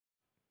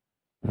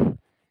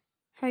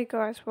Hey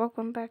guys,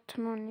 welcome back to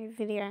my new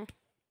video.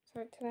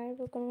 So today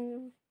we're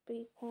going to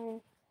be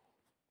playing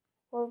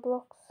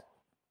Roblox,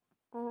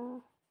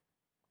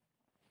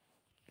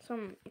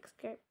 some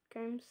escape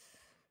games.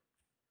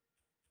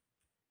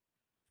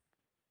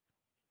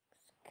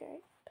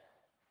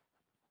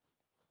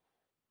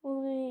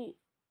 We'll be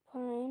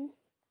playing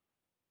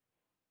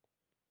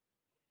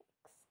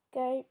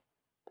Escape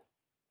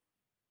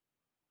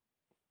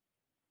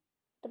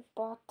the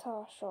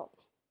Butcher.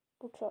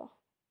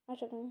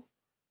 Actually,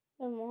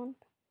 never mind.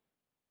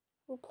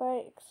 We'll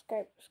play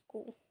Escape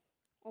School.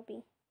 We'll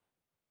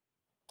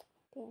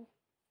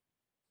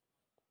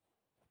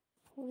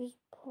just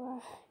play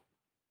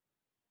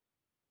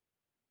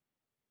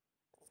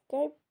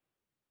Escape.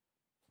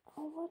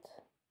 Oh, what?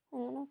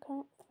 Hang on, I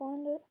can't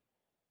find it.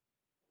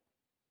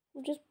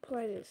 We'll just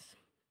play this.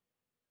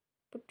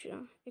 Butcher.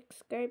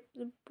 Escape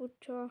the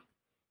Butcher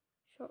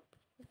Shop.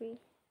 We'll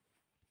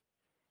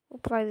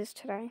play this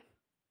today.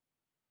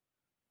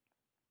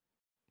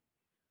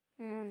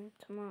 And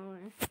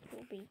tomorrow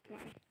we'll be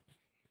playing.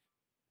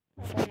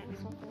 I don't know,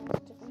 something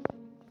else different.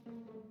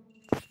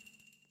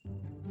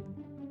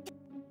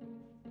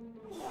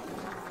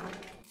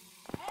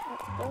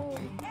 Let's go.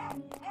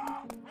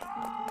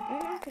 I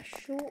like a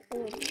short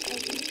one.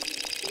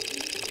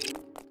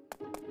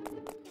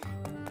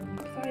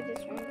 Try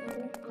this one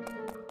before.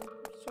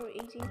 It's so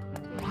easy.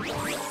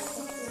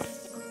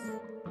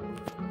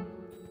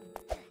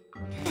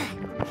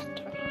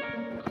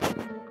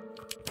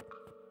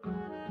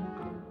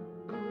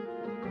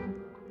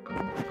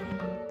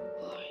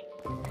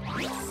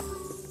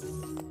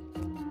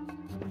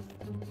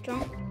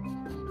 Jump.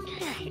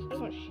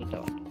 Oh, she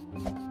died.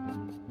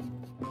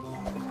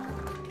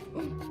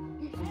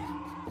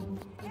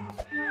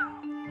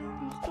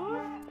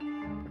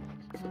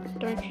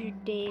 Don't you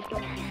dare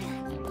die.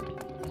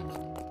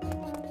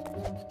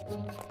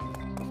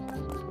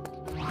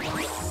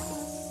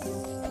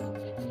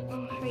 I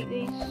hate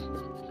these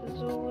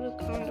because all the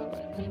kind of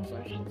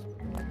flashes.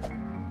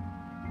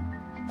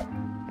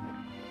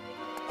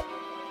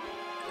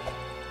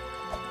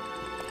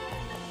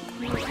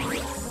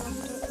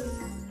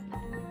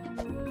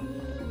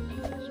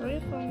 Sorry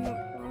if I'm not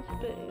fast,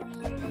 but it's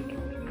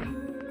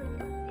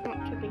not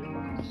to be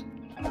fast.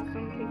 Some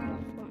people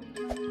are fast.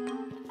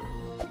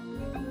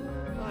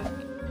 Like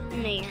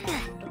me.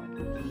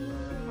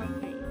 Like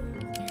me.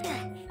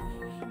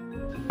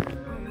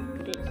 I'm a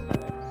bit slow.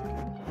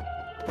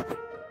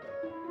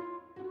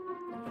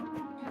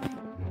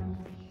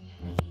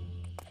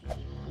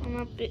 I'm a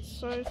bit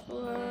so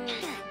slow.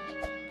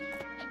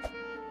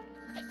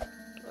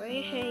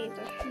 Hey,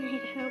 I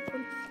need help.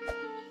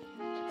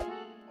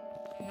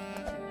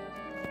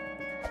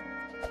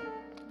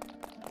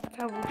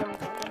 Double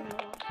jump, I don't know.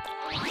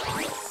 I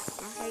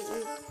hate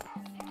this.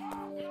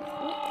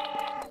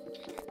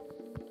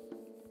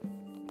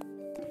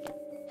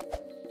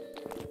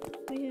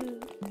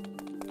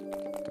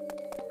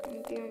 I'm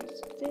down the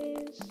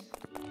stairs.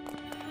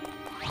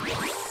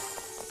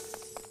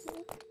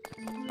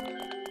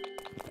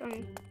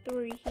 Going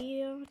through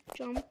here,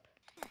 jump.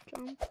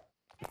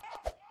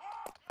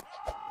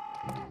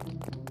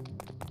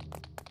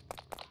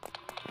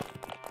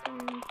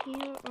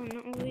 Here, oh,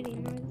 not already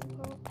know this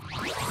part.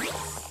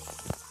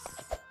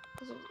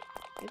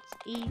 It's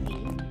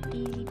easy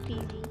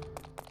peasy.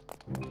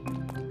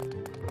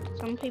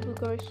 Some people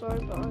go slow,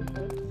 but I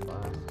go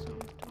fast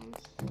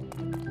sometimes.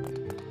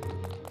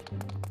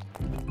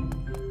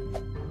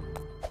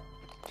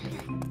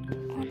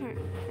 Oh no,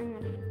 hang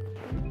on.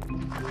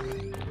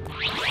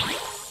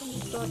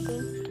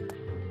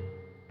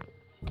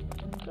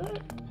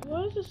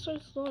 Why is it so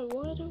slow?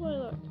 Why do I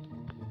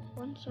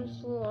run so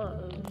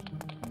slow?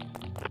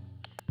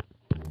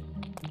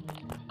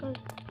 Go.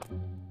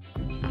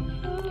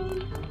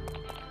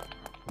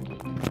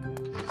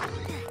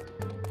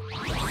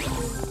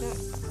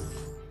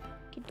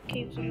 Keep the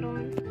caves on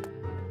line.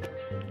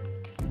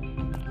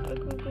 Go.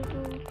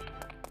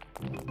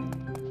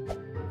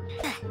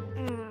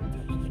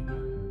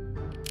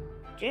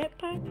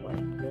 Jetpack? What?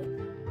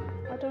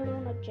 I don't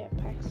want a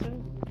jetpack, so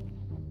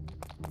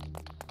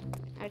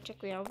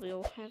actually I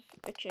will have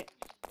a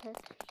jetpack.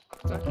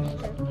 So I can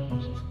go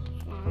flying.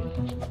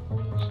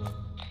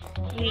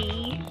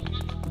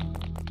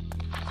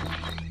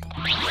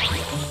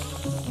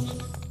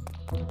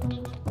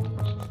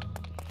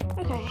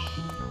 Okay.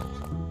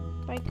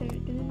 Bacon,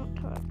 do not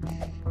touch.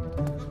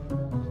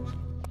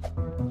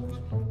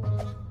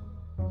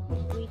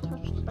 We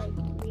touch the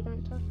bacon, we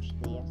don't touch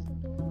the acid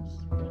doors.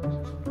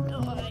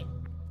 Die.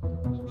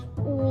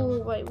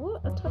 Oh, wait, what?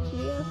 I touched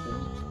the acid.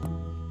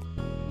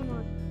 Oh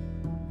my,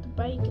 the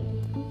bacon.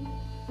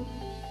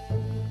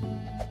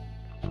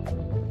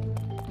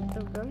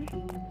 There we go.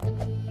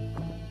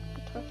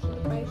 Touch the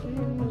bacon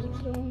and was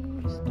doing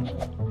this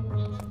stuff.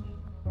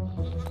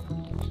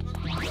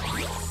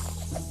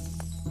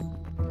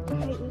 I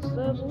hate this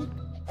level.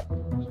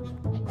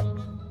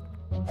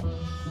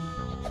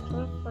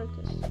 Try to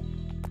focus.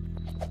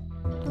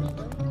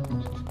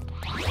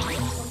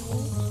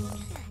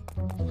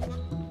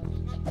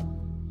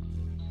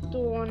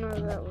 Door I know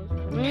that was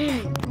coming.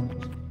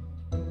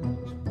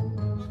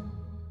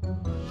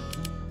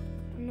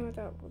 I know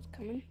that was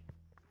coming.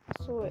 I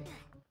saw it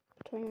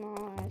between my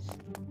eyes.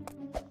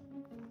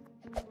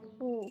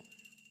 Ooh.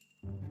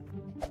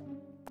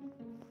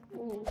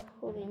 Ooh,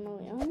 holy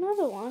moly.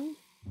 Another one?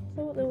 I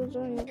thought there was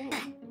only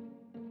one.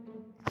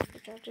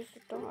 Which I just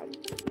died.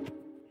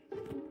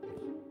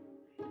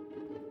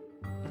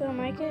 Did I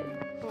make it?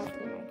 Oh, I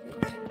didn't make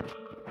it.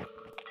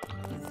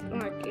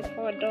 Like, if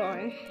I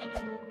die.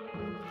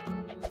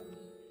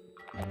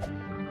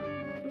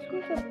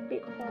 This was a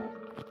bit hard.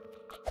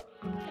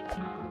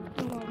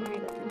 Oh, I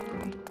made it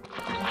now.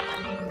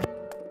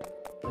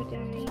 Go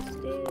down these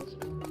stairs.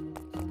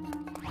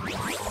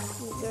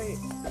 We go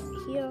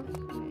here.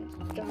 And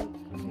jump.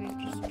 And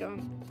just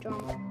jump.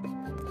 Jump.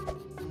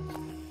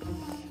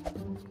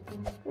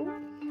 Ooh.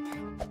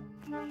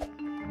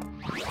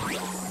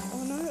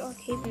 Oh no, I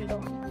keep on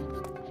dying.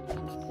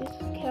 This is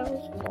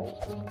Carol's fault.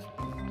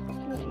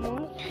 Not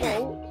my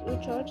fault,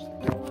 which I just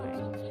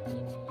died.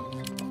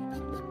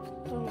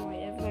 Don't worry,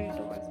 everyone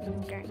dies in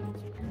this game.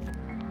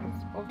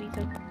 It's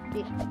obviously a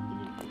bit easy.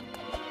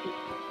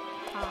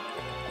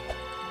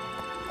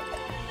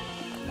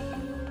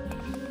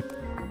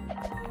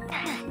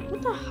 What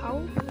the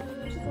hell?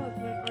 Just like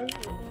went over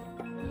it.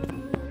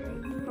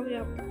 Okay, hurry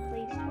up,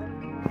 please.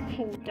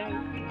 Oh, damn.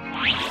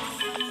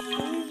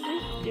 Who is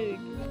this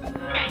dude?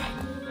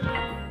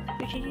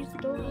 Did she just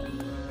die?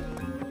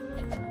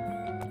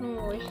 Oh,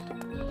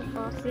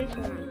 past this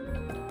one.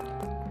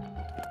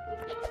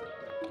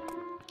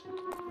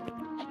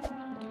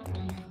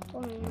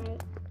 Oh no.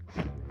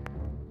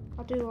 I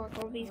do like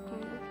all these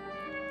kind of.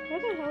 How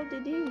the hell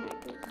did he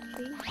make it?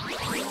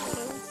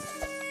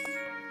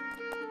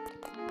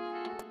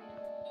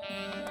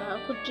 I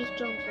could just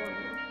jump right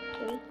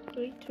now.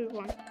 3, 2,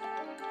 1.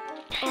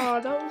 Oh,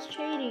 that was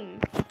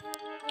cheating.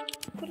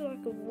 Put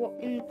like a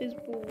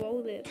invisible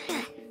wall there.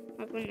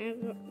 Like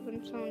when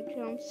someone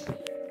jumps,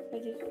 I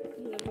just do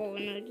the wall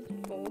and I just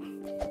fall.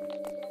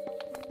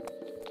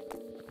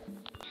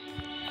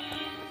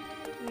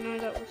 I know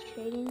that was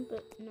cheating,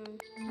 but no.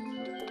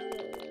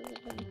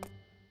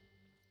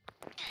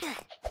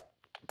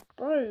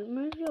 Bro,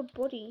 move your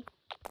body.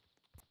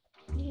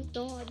 He just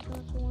died,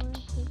 that's why.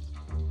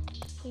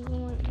 He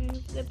won't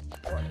move the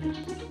body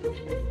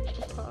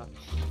apart.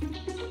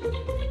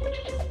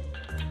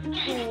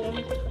 Oh, I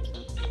must touch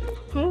that.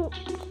 Oh!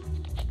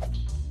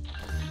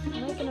 I'm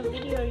making a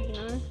video, you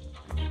know.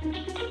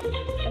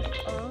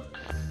 FR.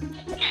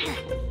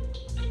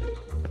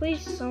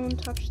 Please, someone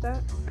touch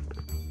that.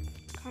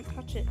 Can't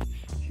touch it.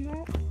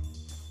 No.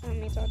 That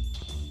means I'd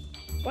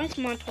waste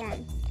my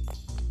time.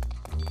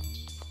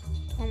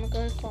 Time to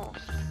go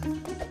fast.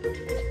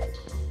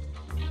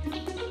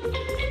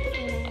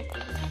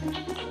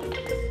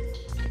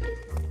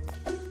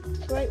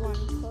 Great one,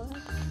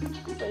 guys.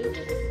 Please,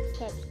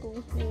 tap school.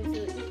 We'll do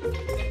it.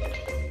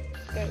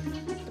 Go.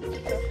 There you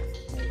go.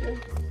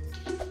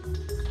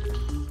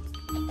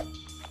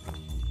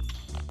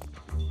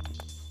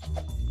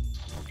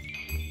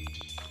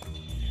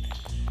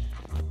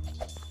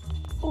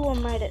 Oh, I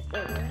made it.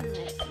 There we go.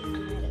 I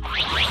made it.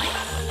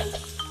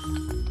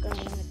 Going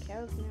in the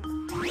cows now.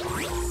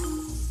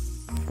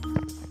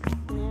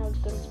 Now it's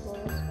gonna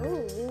spoil us. Oh,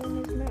 we're in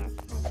his mouth.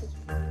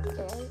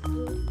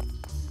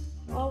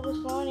 I was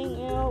finding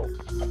out.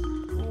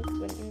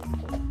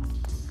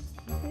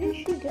 Where did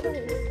she go?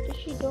 Did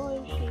she die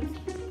or is she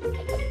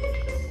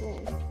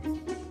gone?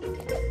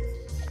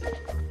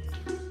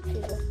 She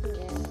left me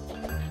there.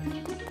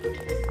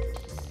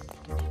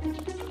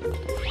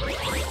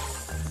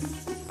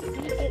 I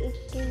get this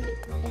dude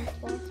and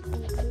fast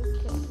and quick.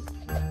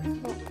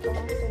 Not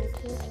fast and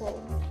quick, well,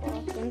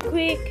 fast and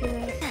quick.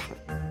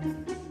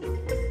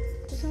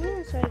 Does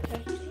someone say that?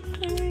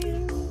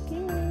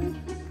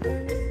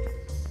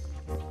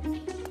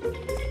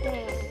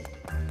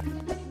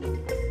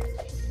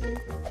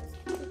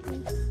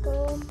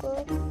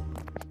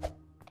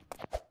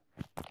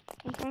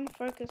 I'm trying to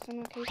focus on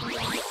location.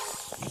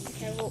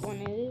 Okay, what one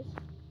it is?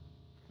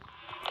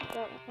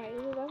 That one. Wait,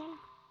 is it that one?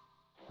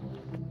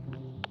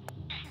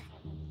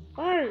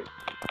 Oh!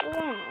 The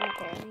one!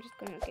 Okay, I'm just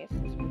gonna guess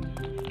this one.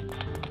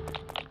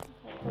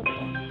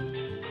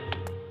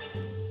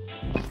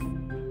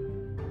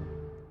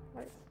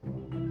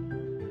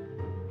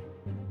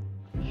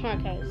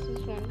 Okay, it's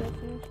this one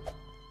definitely.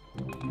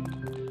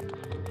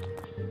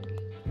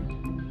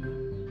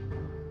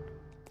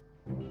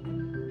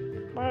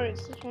 Oh,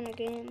 it's this one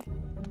again.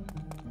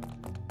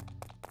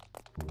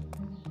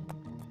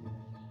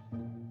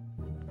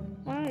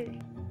 Oh.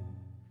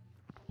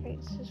 Wait,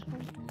 it's this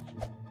one.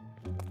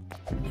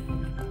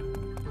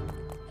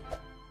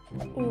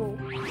 Oh.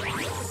 The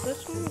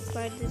first one I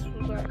played this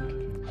was like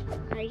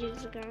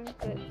ages ago,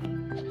 but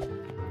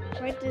I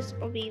played this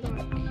obby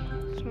like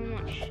so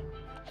much.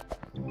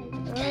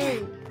 Oh.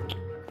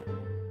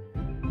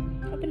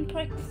 I've been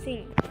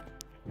practicing.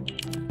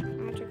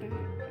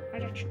 I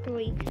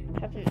actually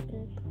haven't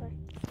been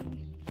practicing.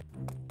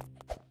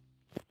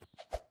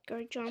 Go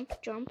jump,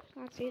 jump.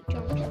 That's it.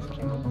 Jump, jump,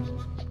 jump.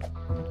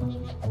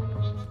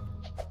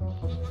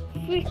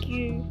 Frick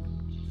you.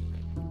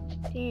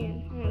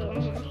 Damn,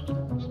 almost.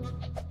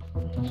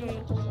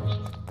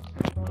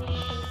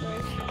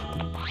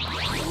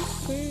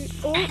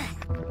 Oh!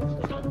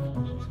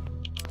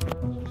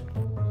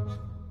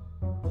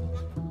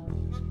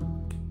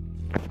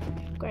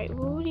 Great,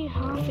 we're already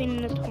half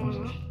in the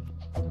timer.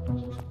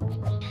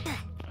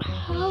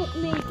 Help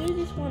me do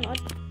this one.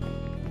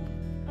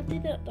 I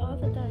did it the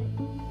other day.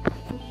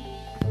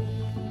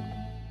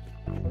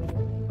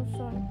 Oh,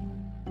 sorry.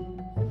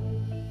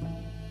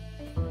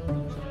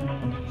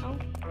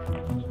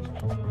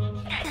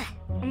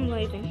 I'm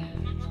leaving.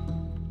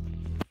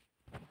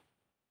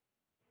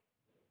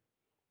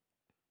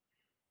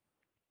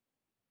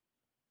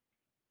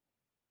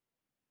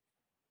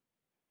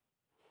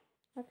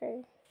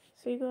 Okay,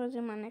 see you guys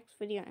in my next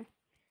video.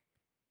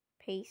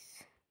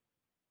 Peace.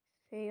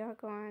 See ya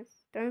guys.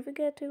 Don't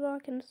forget to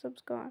like and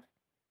subscribe.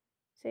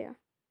 See ya.